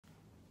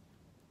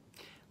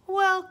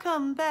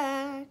Welcome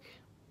back.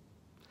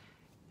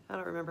 I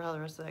don't remember how the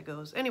rest of that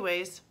goes.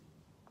 Anyways,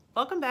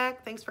 welcome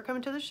back. Thanks for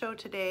coming to the show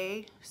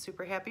today.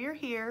 Super happy you're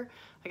here.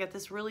 I got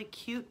this really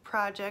cute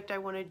project I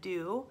want to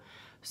do.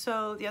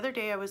 So the other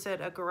day I was at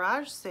a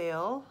garage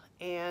sale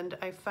and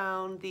I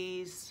found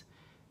these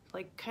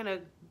like kind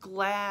of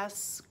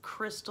glass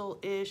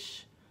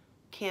crystal-ish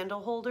candle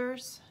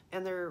holders,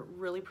 and they're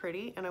really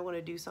pretty and I want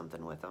to do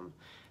something with them.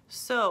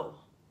 So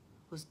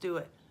let's do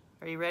it.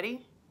 Are you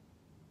ready?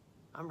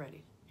 I'm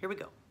ready. Here we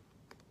go.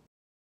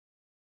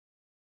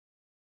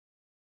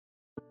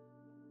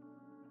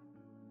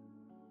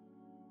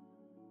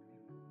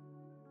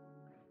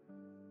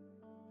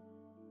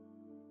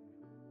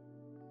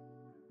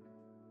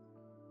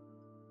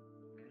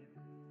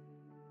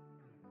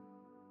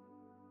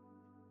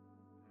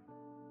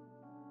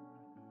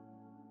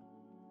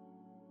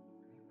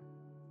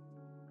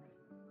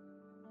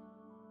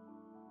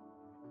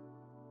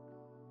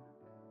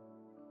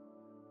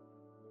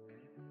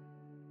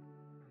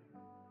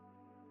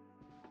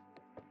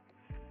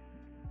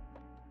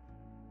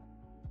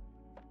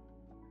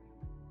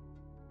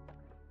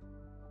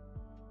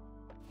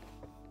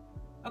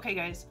 Okay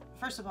guys,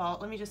 first of all,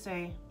 let me just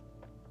say,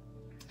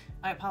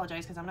 I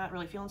apologize because I'm not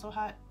really feeling so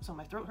hot, so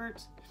my throat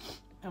hurts.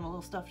 I'm a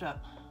little stuffed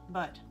up,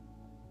 but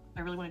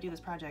I really want to do this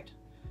project,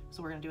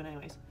 so we're going to do it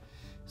anyways.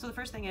 So the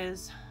first thing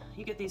is,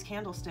 you get these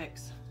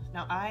candlesticks.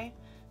 Now I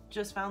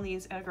just found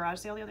these at a garage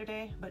sale the other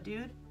day, but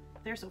dude,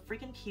 they're so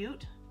freaking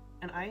cute,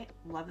 and I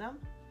love them.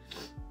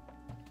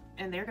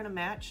 And they're going to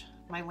match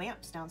my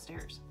lamps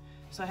downstairs.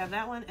 So I have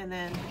that one, and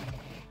then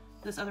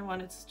this other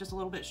one, it's just a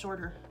little bit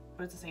shorter,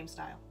 but it's the same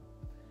style.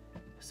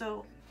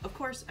 So, of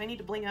course, I need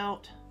to bling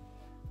out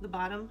the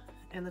bottom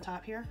and the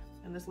top here,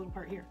 and this little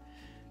part here.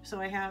 So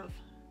I have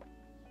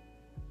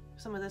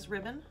some of this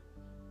ribbon.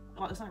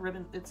 Well, it's not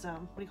ribbon, it's,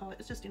 what do you call it?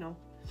 It's just, you know,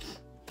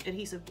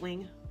 adhesive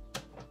bling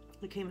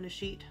that came in a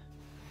sheet.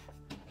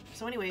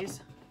 So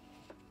anyways,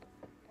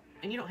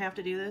 and you don't have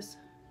to do this,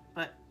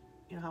 but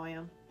you know how I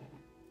am.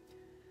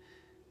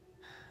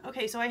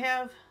 Okay, so I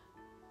have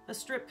a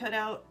strip cut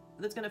out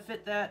that's gonna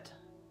fit that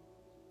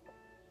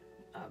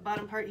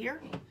bottom part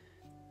here.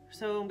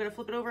 So I'm going to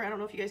flip it over. I don't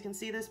know if you guys can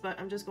see this, but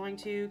I'm just going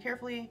to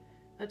carefully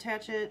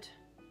attach it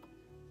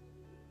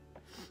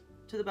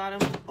to the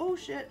bottom. Oh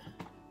shit,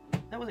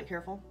 that wasn't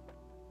careful.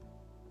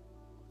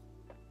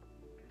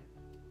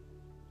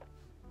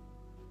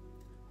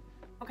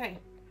 Okay,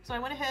 so I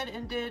went ahead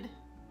and did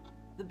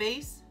the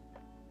base.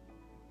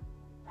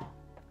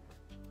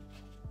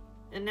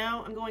 And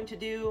now I'm going to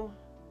do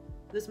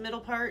this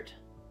middle part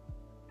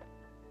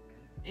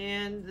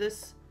and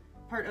this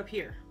part up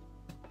here.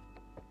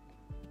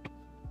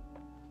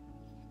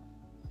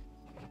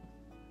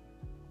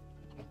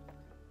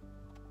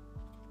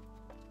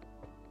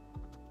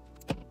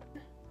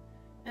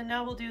 And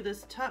now we'll do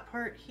this top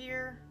part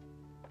here.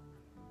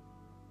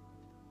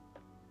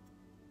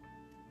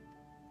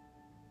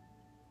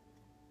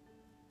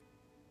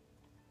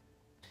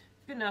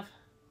 Good enough.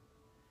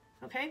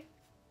 Okay,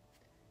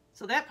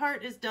 so that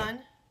part is done.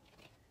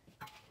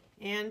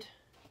 And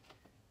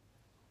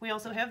we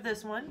also have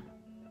this one.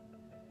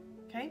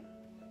 Okay.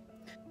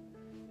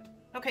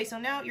 Okay, so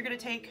now you're going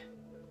to take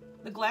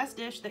the glass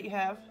dish that you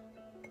have.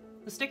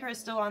 The sticker is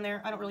still on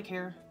there. I don't really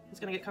care. It's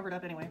going to get covered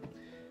up anyway.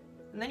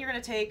 And then you're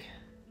going to take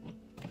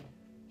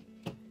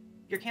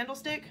your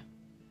candlestick,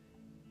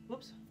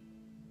 whoops,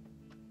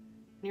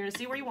 and you're gonna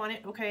see where you want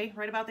it. Okay,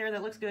 right about there,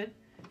 that looks good.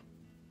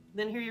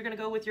 Then here you're gonna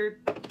go with your,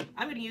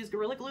 I'm gonna use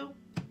Gorilla Glue,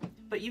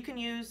 but you can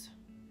use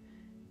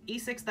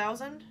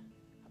E6000.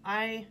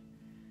 I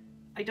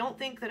don't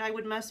think that I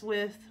would mess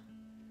with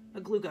a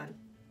glue gun.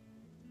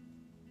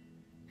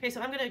 Okay, so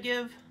I'm gonna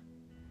give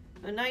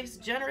a nice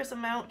generous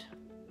amount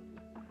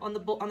on the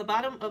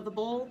bottom of the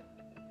bowl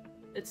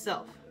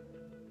itself.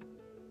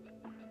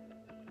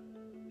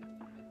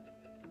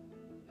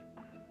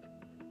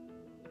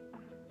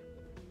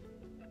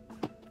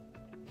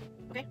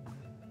 Okay.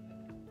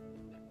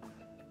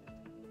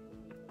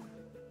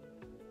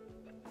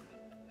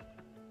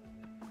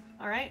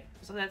 All right,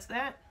 so that's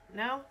that.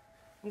 Now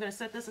I'm going to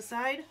set this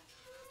aside.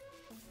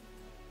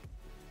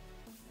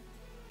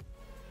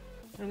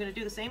 I'm going to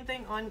do the same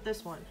thing on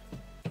this one.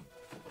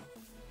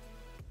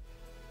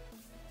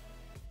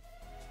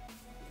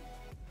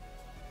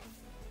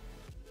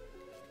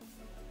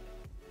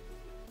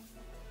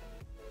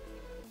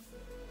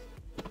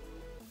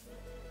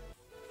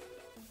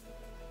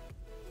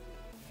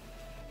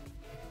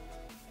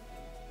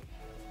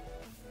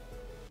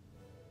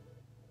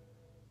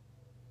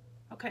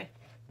 Okay,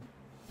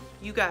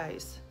 you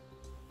guys,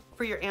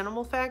 for your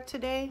animal fact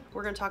today,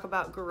 we're going to talk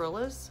about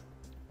gorillas.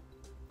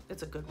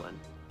 It's a good one.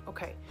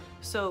 Okay,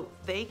 so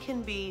they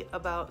can be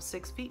about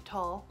 6 feet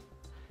tall.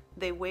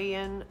 They weigh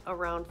in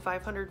around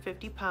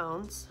 550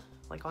 pounds,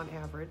 like on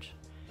average,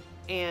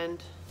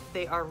 and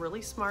they are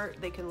really smart.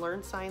 They can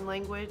learn sign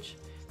language.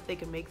 They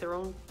can make their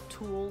own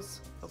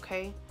tools,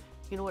 okay?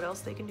 You know what else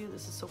they can do?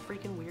 This is so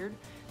freaking weird.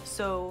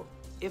 So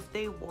if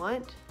they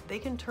want, they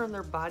can turn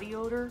their body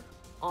odor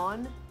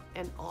on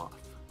and off.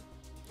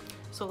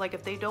 So like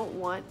if they don't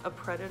want a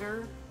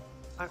predator,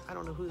 I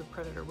don't know who the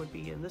predator would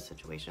be in this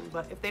situation,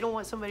 but if they don't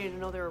want somebody to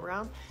know they're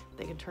around,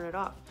 they can turn it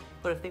off.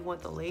 But if they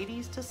want the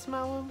ladies to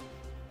smell them,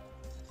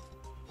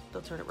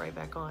 they'll turn it right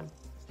back on.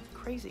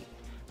 Crazy.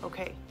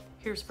 Okay,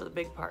 here's for the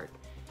big part.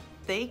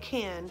 They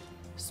can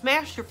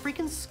smash your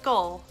freaking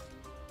skull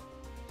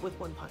with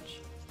one punch.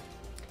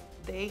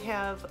 They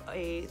have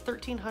a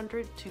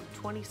 1,300 to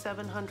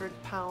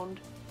 2,700 pound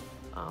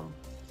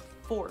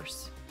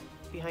force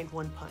behind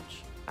one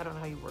punch. I don't know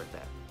how you word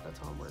that. That's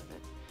how I'm wording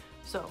it.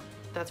 So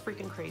that's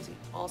freaking crazy.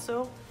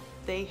 Also,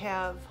 they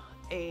have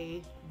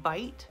a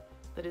bite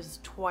that is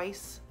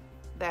twice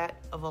that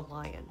of a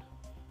lion.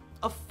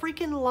 A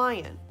freaking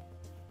lion.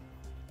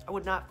 I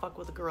would not fuck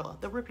with a gorilla.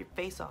 They'll rip your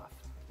face off.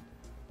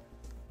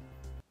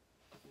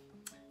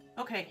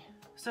 Okay,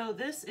 so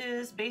this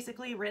is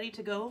basically ready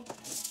to go.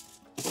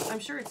 I'm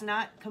sure it's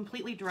not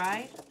completely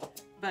dry,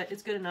 but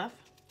it's good enough.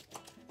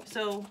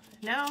 So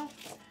now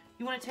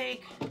you want to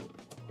take,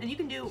 and you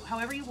can do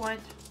however you want,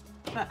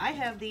 but I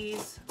have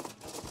these,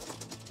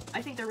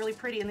 I think they're really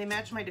pretty and they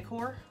match my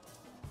decor.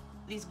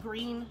 These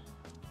green,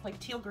 like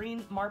teal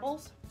green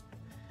marbles.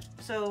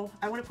 So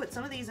I want to put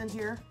some of these in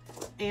here,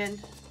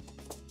 and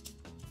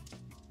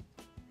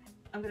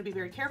I'm going to be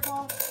very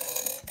careful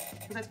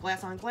because that's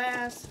glass on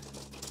glass.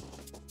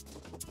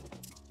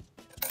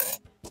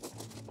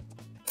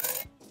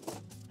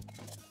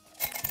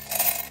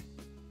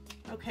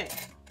 Okay,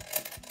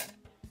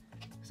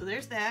 so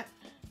there's that.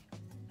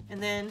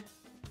 And then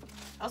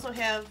I also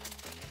have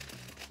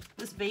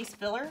this vase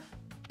filler,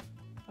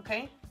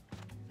 okay?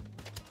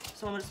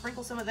 So I'm gonna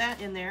sprinkle some of that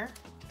in there.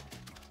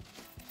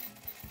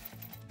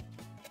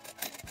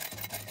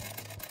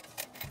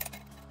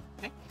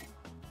 Okay.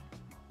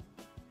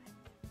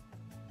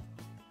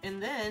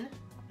 And then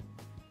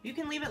you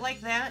can leave it like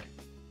that.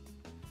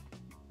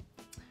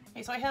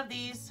 Okay, so I have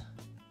these,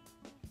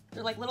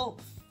 they're like little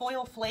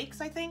foil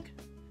flakes, I think.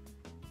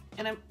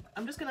 And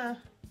I'm just gonna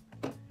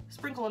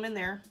sprinkle them in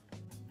there.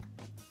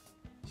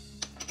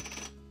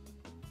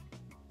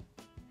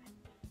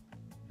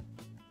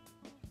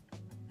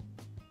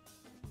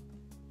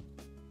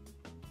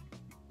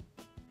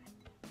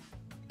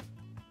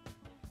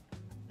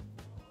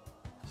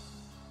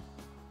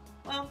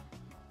 Well,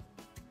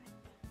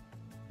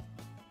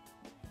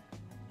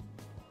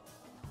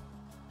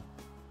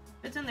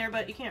 it's in there,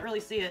 but you can't really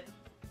see it.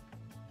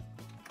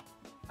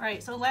 All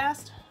right, so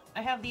last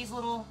I have these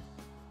little,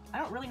 I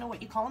don't really know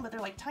what you call them, but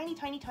they're like tiny,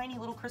 tiny, tiny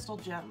little crystal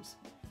gems.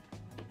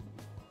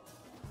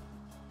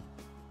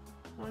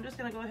 So I'm just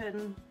gonna go ahead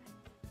and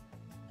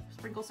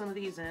sprinkle some of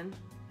these in.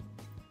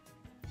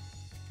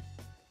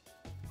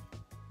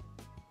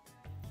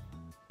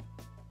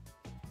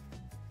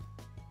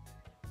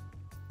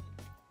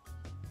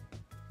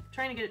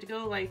 Trying to get it to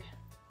go like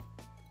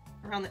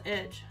around the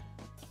edge.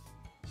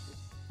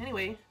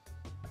 Anyway,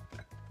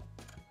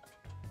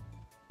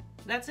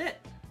 that's it.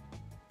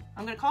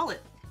 I'm gonna call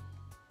it.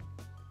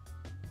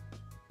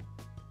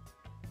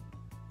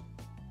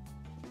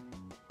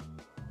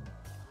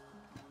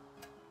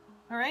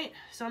 All right,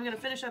 so I'm gonna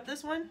finish up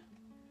this one,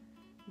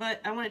 but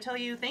I want to tell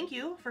you thank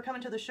you for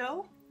coming to the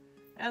show.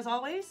 As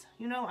always,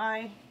 you know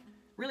I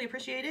really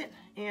appreciate it,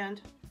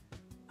 and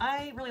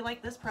I really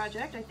like this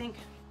project. I think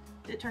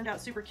it turned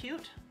out super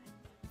cute,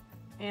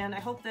 and I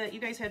hope that you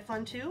guys had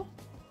fun too.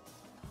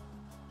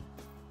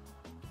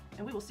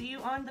 And we will see you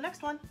on the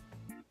next one.